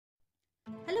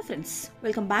friends,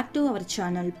 welcome back to our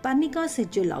channel Parnika's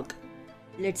Edulog.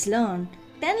 Let's learn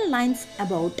 10 lines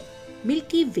about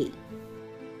Milky Way.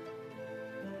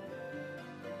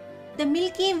 The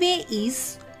Milky Way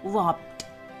is warped.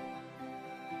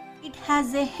 It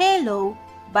has a halo,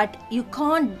 but you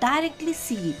can't directly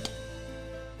see it.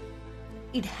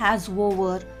 It has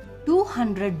over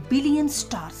 200 billion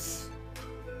stars.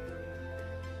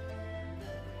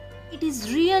 It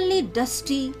is really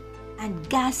dusty and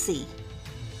gassy.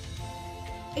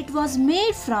 It was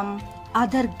made from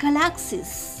other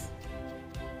galaxies.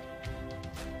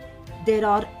 There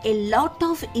are a lot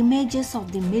of images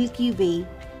of the Milky Way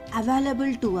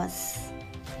available to us.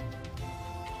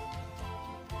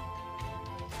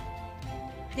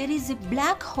 There is a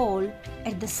black hole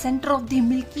at the center of the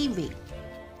Milky Way.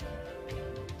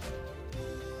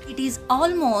 It is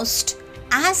almost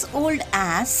as old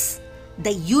as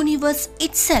the universe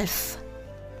itself.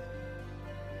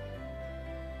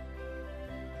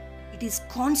 It is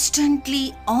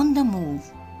constantly on the move.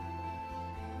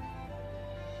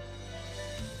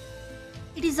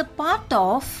 It is a part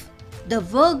of the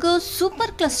Virgo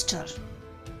supercluster.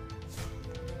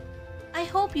 I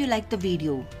hope you like the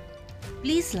video.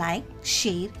 Please like,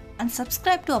 share and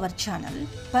subscribe to our channel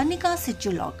Parnika's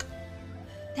Edulog.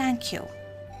 Thank you.